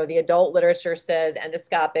was, the adult literature says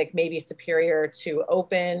endoscopic may be superior to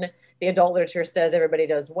open. The adult literature says everybody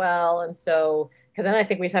does well. And so, because then I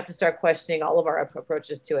think we have to start questioning all of our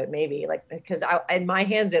approaches to it, maybe, like, because in my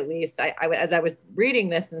hands, at least, I as I was reading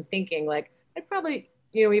this and thinking, like, I'd probably,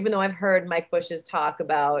 even though I've heard Mike Bush's talk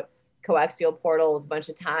about coaxial portals a bunch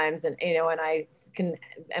of times, and, and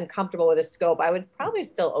I'm comfortable with a scope, I would probably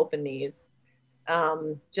still open these.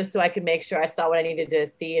 Just so I could make sure I saw what I needed to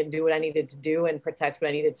see and do what I needed to do and protect what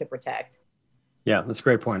I needed to protect. Yeah, that's a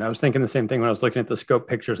great point. I was thinking the same thing when I was looking at the scope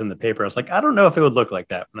pictures in the paper. I was like, I don't know if it would look like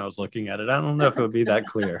that when I was looking at it. I don't know if it would be that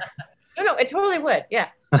clear. No, it totally would. Yeah,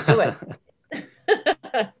 it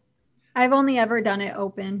would. I've only ever done it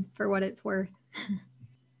open, for what it's worth.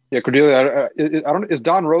 Yeah, Cordelia, is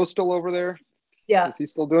Don Rose still over there? Yeah. Is he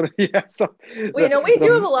still doing it? Yeah. So we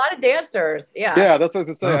do have a lot of dancers. Yeah. Yeah, that's what I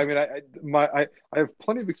was gonna say. I mean, I have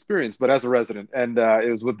plenty of experience, but as a resident, and it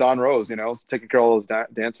was with Don Rose, taking care of all those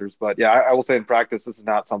dancers. But yeah, I will say in practice, this is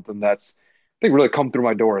not something that's, I think, really come through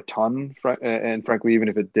my door a ton. And frankly, even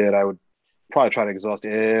if it did, I would probably try to exhaust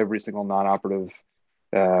every single non-operative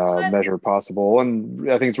measure possible.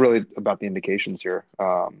 And I think it's really about the indications here.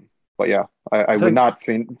 But yeah, I would not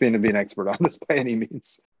feign to be an expert on this by any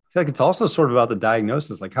means. I feel like it's also sort of about the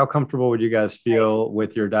diagnosis. Like, how comfortable would you guys feel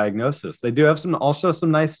with your diagnosis? They do have some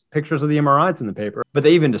nice pictures of the MRIs in the paper, but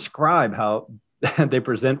they even describe how they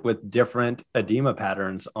present with different edema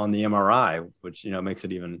patterns on the MRI, which, makes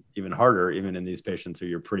it even harder, even in these patients who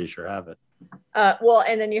you're pretty sure have it. Well,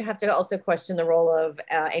 and then you have to also question the role of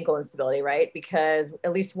ankle instability, right? Because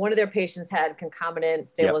at least one of their patients had concomitant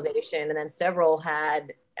stabilization, and then several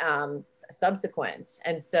had subsequent.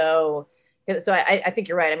 And so, So I think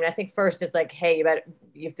you're right. I mean, I think first it's like, hey,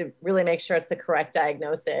 you have to really make sure it's the correct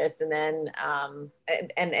diagnosis. And then,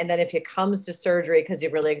 and then if it comes to surgery, because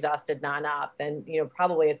you've really exhausted non-op, then,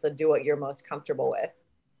 probably it's to do what you're most comfortable with.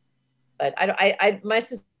 But my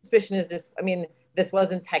suspicion is this, I mean, this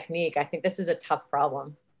wasn't technique. I think this is a tough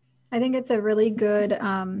problem. I think it's a really good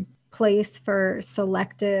place for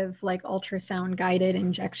selective, like ultrasound guided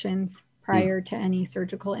injections prior to any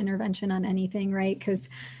surgical intervention on anything, right? Because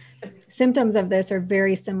symptoms of this are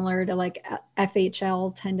very similar to like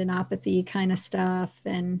FHL tendinopathy kind of stuff,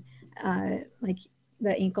 and like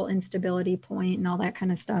the ankle instability point and all that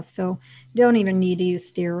kind of stuff. So you don't even need to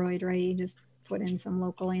use steroid, right? You just put in some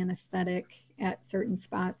local anesthetic at certain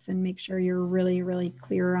spots and make sure you're really, really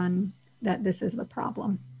clear on that this is the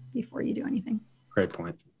problem before you do anything. Great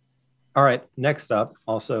point. All right, next up,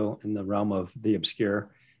 also in the realm of the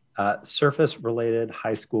obscure, surface-related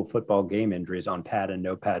high school football game injuries on pad and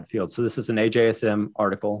no pad fields. So this is an AJSM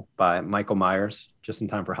article by Michael Myers, just in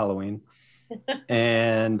time for Halloween.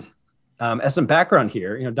 And as some background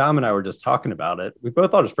here, Dom and I were just talking about it. We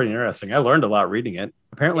both thought it was pretty interesting. I learned a lot reading it.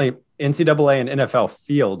 Apparently, NCAA and NFL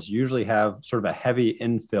fields usually have sort of a heavy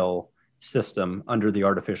infill system under the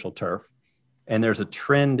artificial turf. And there's a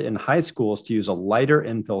trend in high schools to use a lighter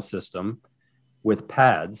infill system with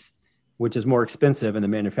pads, which is more expensive. And the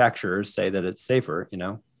manufacturers say that it's safer,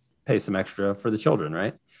 pay some extra for the children,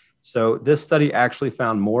 right? So this study actually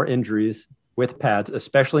found more injuries with pads,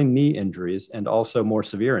 especially knee injuries, and also more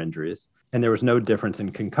severe injuries. And there was no difference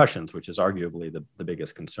in concussions, which is arguably the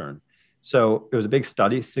biggest concern. So it was a big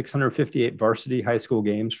study, 658 varsity high school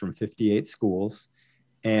games from 58 schools.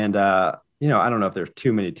 And, I don't know if there's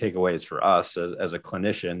too many takeaways for us as a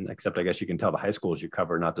clinician, except I guess you can tell the high schools you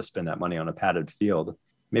cover not to spend that money on a padded field.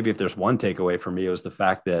 Maybe if there's one takeaway for me, it was the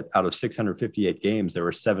fact that out of 658 games, there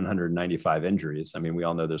were 795 injuries. I mean, we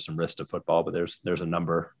all know there's some risk to football, but there's a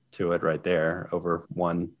number to it right there, over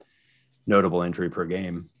one notable injury per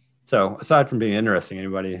game. So aside from being interesting,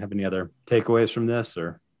 anybody have any other takeaways from this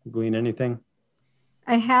or glean anything?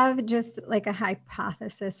 I have just like a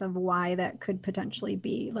hypothesis of why that could potentially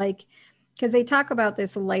be, like, because they talk about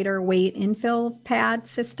this lighter weight infill pad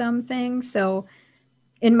system thing. So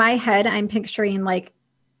in my head, I'm picturing like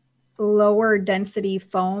lower density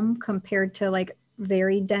foam compared to like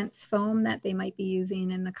very dense foam that they might be using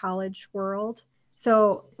in the college world.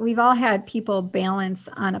 So we've all had people balance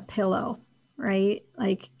on a pillow, right?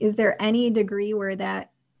 Like, is there any degree where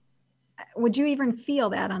would you even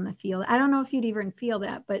feel that on the field? I don't know if you'd even feel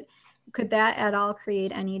that, but could that at all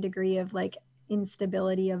create any degree of like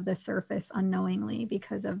instability of the surface unknowingly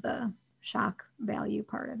because of the shock value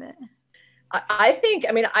part of it? I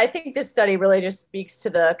think this study really just speaks to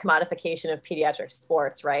the commodification of pediatric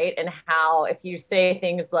sports, right? And how if you say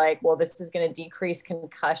things like, well, this is going to decrease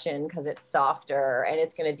concussion because it's softer, and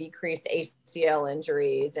it's going to decrease ACL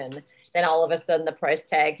injuries, and then all of a sudden the price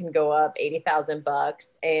tag can go up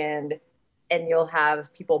 $80,000 and you'll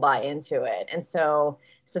have people buy into it. And so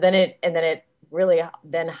then it really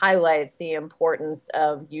then highlights the importance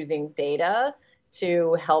of using data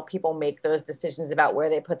to help people make those decisions about where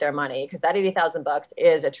they put their money, because that $80,000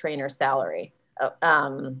 is a trainer's salary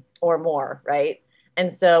or more, right?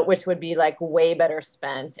 And so, which would be like way better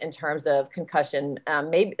spent in terms of concussion,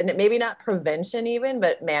 maybe not prevention even,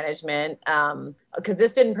 but management, because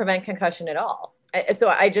this didn't prevent concussion at all. So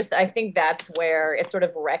I think that's where it's sort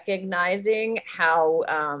of recognizing how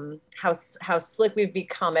slick we've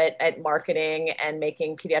become at marketing and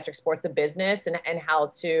making pediatric sports a business, and how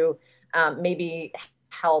to maybe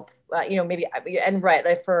help, and right,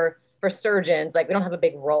 like for surgeons, like we don't have a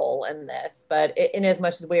big role in this, but in as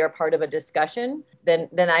much as we are part of a discussion, then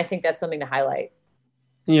I think that's something to highlight.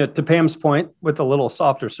 To Pam's point, with a little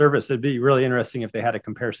softer surface, it'd be really interesting if they had a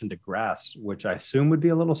comparison to grass, which I assume would be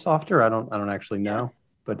a little softer. I don't actually know,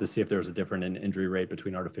 but to see if there's a different injury rate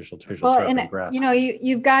between artificial turf and grass.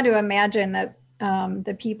 You've got to imagine that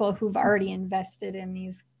the people who've already invested in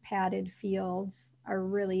these padded fields are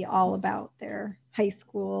really all about their high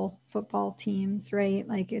school football teams, right?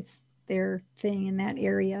 Like it's their thing in that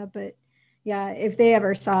area. But yeah, if they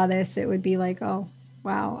ever saw this, it would be like, oh,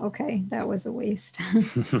 wow, okay, that was a waste.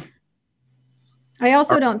 I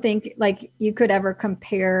also don't think like you could ever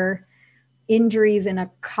compare injuries in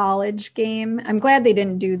a college game. I'm glad they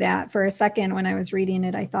didn't do that. For a second when I was reading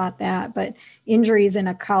it, I thought that, but injuries in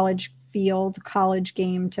a college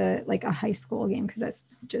game to like a high school game, because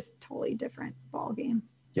that's just totally different ball game.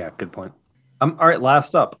 Yeah, good point. All right,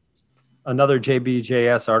 last up, another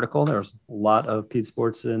JBJS article. There was a lot of Peds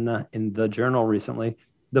Sports in the journal recently.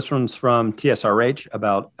 This one's from TSRH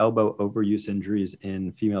about elbow overuse injuries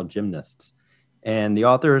in female gymnasts. And the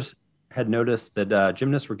authors had noticed that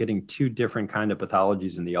gymnasts were getting two different kind of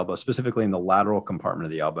pathologies in the elbow, specifically in the lateral compartment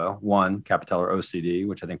of the elbow. One, capitellar OCD,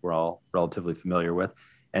 which I think we're all relatively familiar with,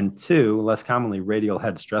 and two, less commonly, radial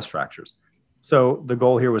head stress fractures. So the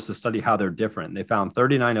goal here was to study how they're different. They found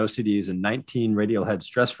 39 OCDs and 19 radial head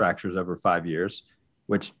stress fractures over 5 years,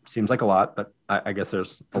 which seems like a lot, but I guess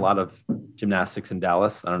there's a lot of gymnastics in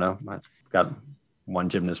Dallas. I don't know. I've got one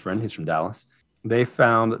gymnast friend, he's from Dallas. They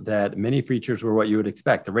found that many features were what you would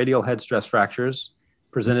expect. The radial head stress fractures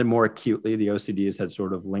presented more acutely. The OCDs had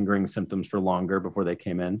sort of lingering symptoms for longer before they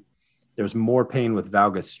came in. There's more pain with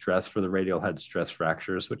valgus stress for the radial head stress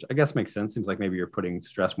fractures, which I guess makes sense. Seems like maybe you're putting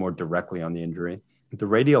stress more directly on the injury. The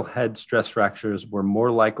radial head stress fractures were more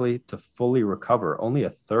likely to fully recover. Only a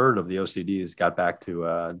third of the OCDs got back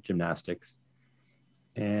to gymnastics.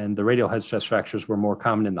 And the radial head stress fractures were more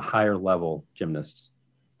common in the higher level gymnasts.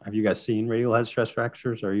 Have you guys seen radial head stress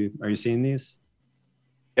fractures? Are you seeing these?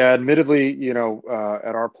 Yeah, admittedly, at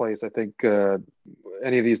our place, I think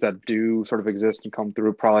any of these that do sort of exist and come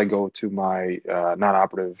through probably go to my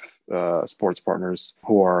non-operative sports partners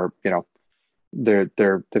who are, they've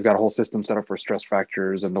got a whole system set up for stress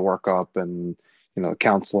fractures and the workup and,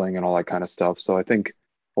 counseling and all that kind of stuff. So I think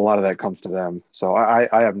a lot of that comes to them. So I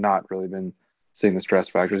have not really been seeing the stress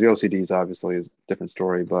fractures. The OCDs obviously is a different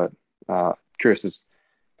story, but curious if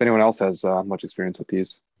anyone else has much experience with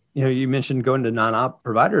these. You mentioned going to non-op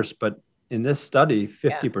providers, but in this study,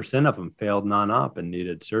 50% of them failed non-op and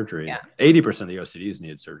needed surgery. Yeah. 80% of the OCDs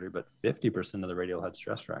needed surgery, but 50% of the radial head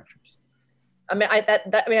stress fractures.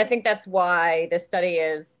 I think that's why this study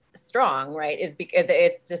is strong, right? Is because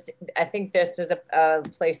it's just, I think this is a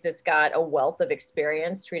place that's got a wealth of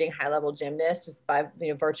experience treating high-level gymnasts just by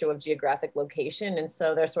virtue of geographic location, and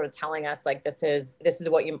so they're sort of telling us like this is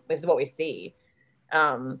what we see.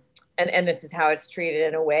 And this is how it's treated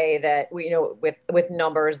in a way that we, with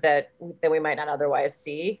numbers that we might not otherwise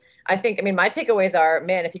see. I think, my takeaways are,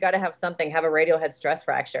 man, if you got to have something, have a radial head stress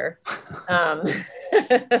fracture,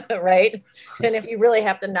 right? And if you really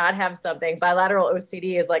have to not have something, bilateral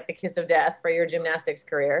OCD is like the kiss of death for your gymnastics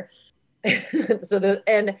career.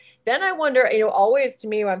 And then I wonder, always to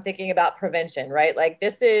me, when I'm thinking about prevention, right? Like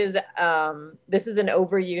this is an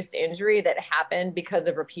overuse injury that happened because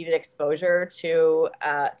of repeated exposure to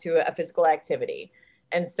a physical activity.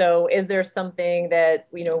 And so is there something that,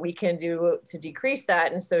 we can do to decrease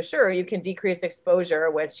that? And so sure, you can decrease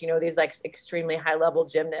exposure, which, these like extremely high level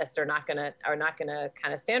gymnasts are not gonna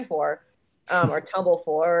kind of stand for. Or tumble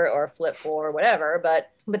for or flip for or whatever. But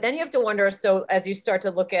then you have to wonder, so as you start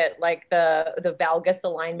to look at like the valgus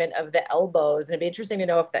alignment of the elbows, and it'd be interesting to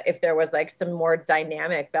know if there was like some more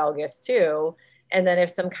dynamic valgus too. And then if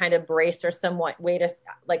some kind of brace or somewhat way to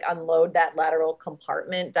like unload that lateral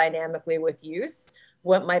compartment dynamically with use,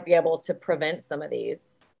 what might be able to prevent some of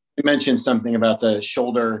these. You mentioned something about the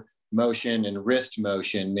shoulder motion and wrist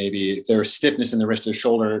motion. Maybe if there's stiffness in the wrist or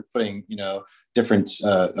shoulder, putting different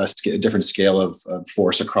scale of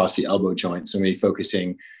force across the elbow joint. So maybe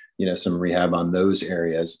focusing some rehab on those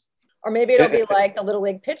areas. Or maybe it'll be like the little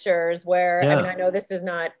league pitchers where I know this is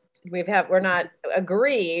not we're not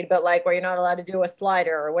agreed, but like where you're not allowed to do a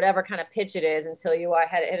slider or whatever kind of pitch it is until you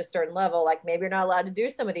hit a certain level. Like maybe you're not allowed to do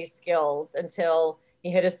some of these skills until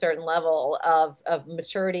you hit a certain level of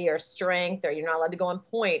maturity or strength, or you're not allowed to go on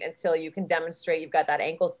point until you can demonstrate you've got that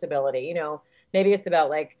ankle stability. Maybe it's about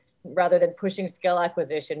like, rather than pushing skill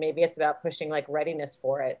acquisition, maybe it's about pushing like readiness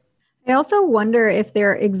for it. I also wonder if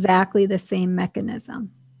they're exactly the same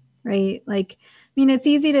mechanism, right? Like, it's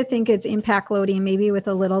easy to think it's impact loading, maybe with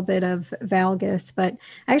a little bit of valgus, but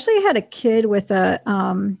I actually had a kid with a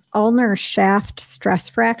ulnar shaft stress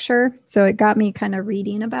fracture. So it got me kind of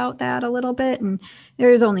reading about that a little bit. And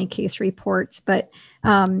there's only case reports, but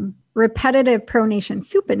repetitive pronation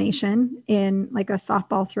supination in like a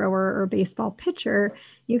softball thrower or baseball pitcher,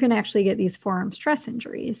 you can actually get these forearm stress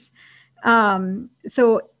injuries.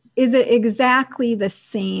 So is it exactly the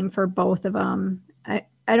same for both of them?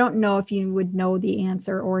 I don't know if you would know the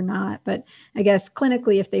answer or not, but I guess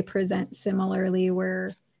clinically, if they present similarly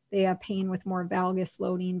where they have pain with more valgus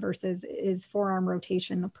loading versus is forearm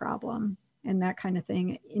rotation the problem and that kind of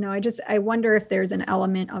thing. I wonder if there's an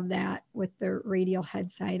element of that with the radial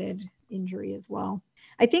head-sided injury as well.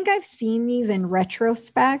 I think I've seen these in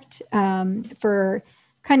retrospect for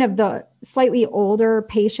kind of the slightly older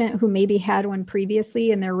patient who maybe had one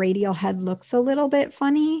previously and their radial head looks a little bit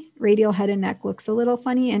funny. Radial head and neck looks a little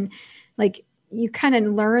funny. And like you kind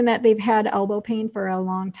of learn that they've had elbow pain for a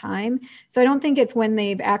long time. So I don't think it's when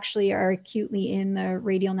they've actually are acutely in the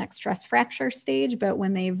radial neck stress fracture stage, but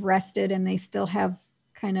when they've rested and they still have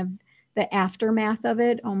kind of the aftermath of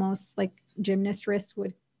it, almost like gymnast wrist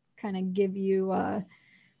would kind of give you a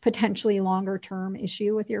potentially longer term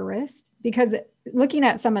issue with your wrist? Because looking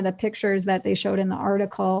at some of the pictures that they showed in the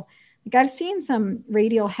article, like I've seen some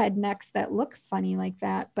radial head necks that look funny like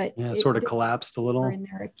that, but yeah, sort of collapsed a little in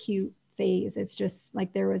their acute phase. It's just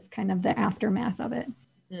like there was kind of the aftermath of it.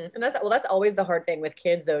 And that's always the hard thing with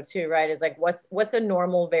kids though too, right? Is like what's a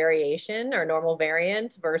normal variation or normal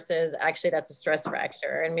variant versus actually that's a stress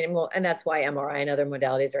fracture. I mean, well, and that's why MRI and other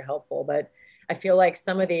modalities are helpful. But I feel like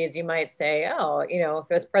some of these you might say, oh, if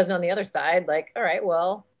it was present on the other side, like, all right,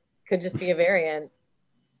 well, could just be a variant.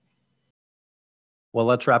 Well,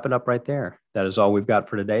 let's wrap it up right there. That is all we've got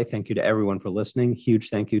for today. Thank you to everyone for listening. Huge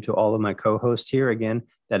thank you to all of my co-hosts here. Again,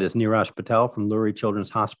 that is Neeraj Patel from Lurie Children's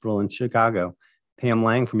Hospital in Chicago, Pam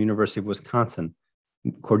Lang from University of Wisconsin,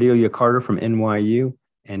 Cordelia Carter from NYU,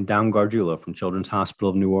 and Dom Gargiulo from Children's Hospital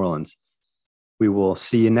of New Orleans. We will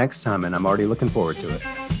see you next time, and I'm already looking forward to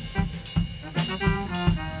it.